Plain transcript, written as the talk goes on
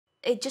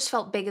it just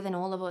felt bigger than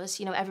all of us,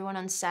 you know, everyone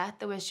on set.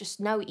 There was just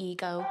no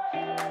ego.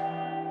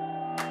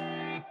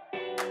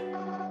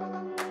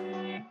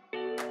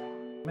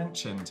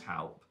 Mentioned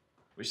Help,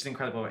 which is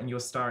incredible, and you're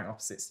starring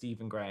opposite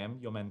Stephen Graham,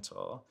 your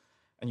mentor,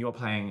 and you're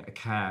playing a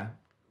care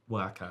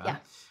worker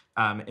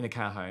in a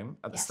care home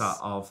at the start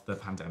of the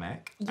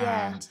pandemic.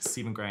 Yeah. And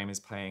Stephen Graham is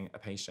playing a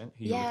patient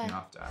who you're looking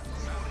after.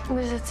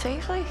 Was it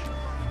safe, like?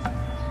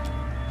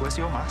 Where's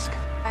your mask?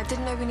 I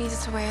didn't know we needed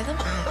to wear them.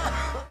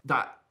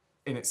 That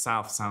in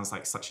itself sounds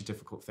like such a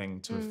difficult thing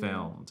to have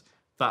filmed.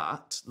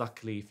 But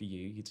luckily for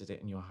you, you did it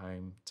in your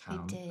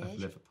hometown of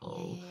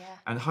Liverpool. Yeah.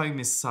 And home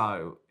is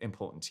so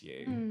important to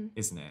you,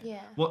 isn't it? Yeah.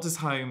 What does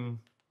home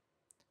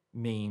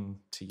mean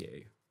to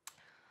you?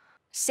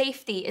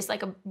 Safety is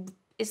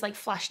like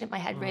flashing in my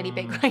head really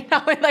big right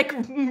now with like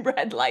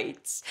red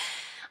lights.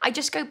 I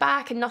just go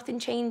back and nothing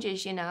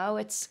changes, you know.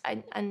 It's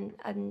and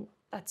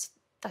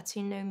that's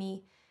who know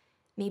me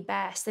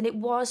best. And it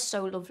was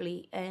so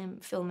lovely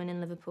filming in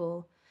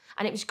Liverpool.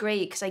 And it was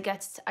great because I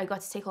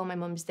got to take all my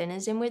mum's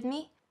dinners in with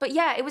me. But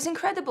yeah, it was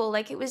incredible.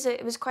 Like it was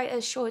quite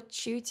a short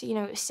shoot, you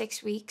know, it was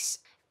 6 weeks.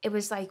 It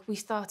was like we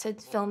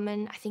started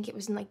filming, I think it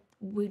was in like,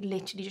 we'd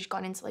literally just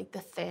gone into like the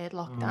 3rd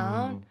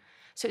lockdown.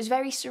 So it was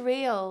very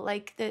surreal.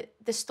 Like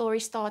the story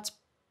starts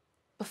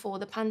before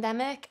the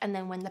pandemic and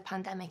then when the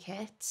pandemic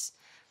hits.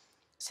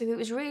 So it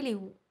was really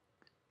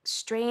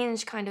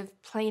strange kind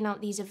of playing out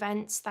these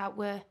events that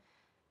were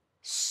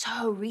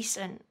so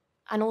recent.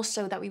 And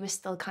also that we were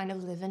still kind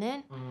of living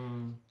in.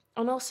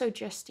 And also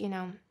just, you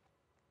know,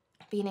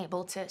 being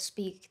able to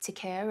speak to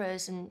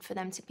carers and for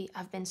them to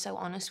have been so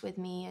honest with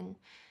me and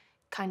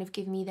kind of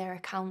give me their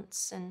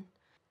accounts. And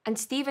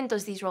Stephen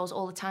does these roles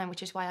all the time,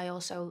 which is why I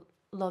also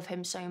love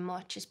him so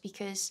much, is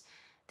because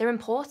they're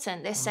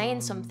important. They're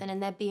saying something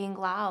and they're being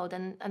loud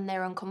and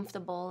they're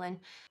uncomfortable. And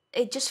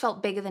it just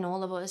felt bigger than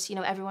all of us, you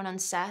know, everyone on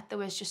set. There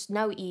was just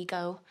no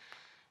ego.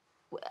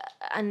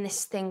 And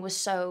this thing was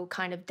so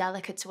kind of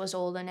delicate to us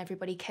all and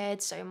everybody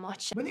cared so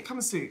much. When it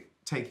comes to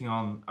taking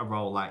on a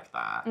role like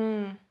that,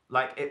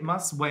 like it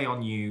must weigh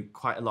on you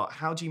quite a lot.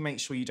 How do you make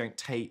sure you don't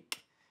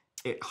take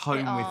it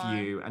home with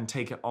you and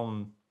take it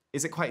on?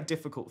 Is it quite a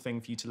difficult thing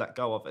for you to let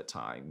go of at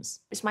times?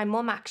 It's my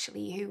mum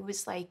actually who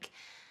was like,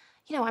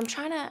 you know, I'm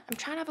trying to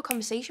have a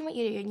conversation with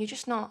you and you're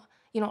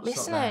not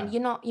listening.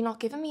 You're not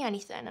giving me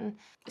anything. And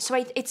so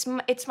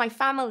it's my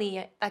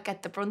family that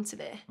get the brunt of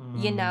it,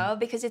 you know,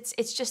 because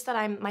it's just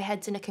that my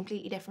head's in a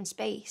completely different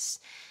space.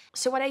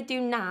 So what I do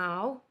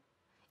now,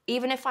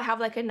 even if I have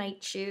like a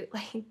night shoot,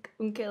 like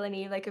I'm killing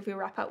you, like if we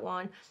wrap at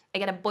 1, I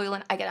get a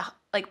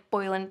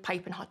boiling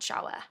piping hot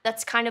shower.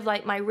 That's kind of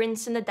like my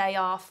rinsing the day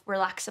off,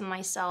 relaxing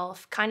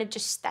myself, kind of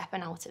just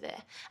stepping out of it.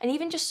 And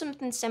even just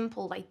something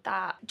simple like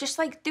that, just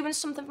like doing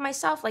something for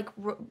myself, like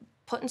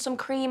putting some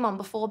cream on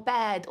before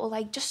bed, or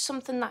like just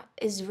something that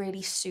is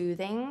really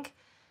soothing.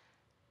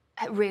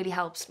 It really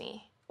helps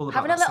me. All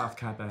about that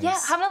self-care base. Yeah,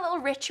 having a little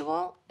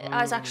ritual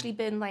has actually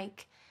been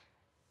like,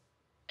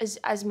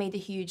 has made a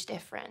huge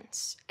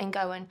difference in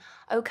going,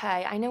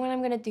 okay, I know when I'm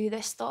going to do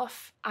this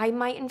stuff, I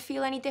mightn't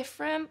feel any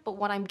different, but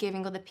what I'm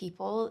giving other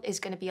people is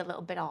going to be a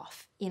little bit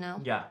off, you know?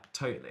 Yeah,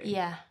 totally.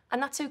 Yeah,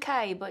 and that's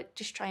okay, but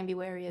just try and be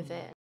wary of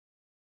it.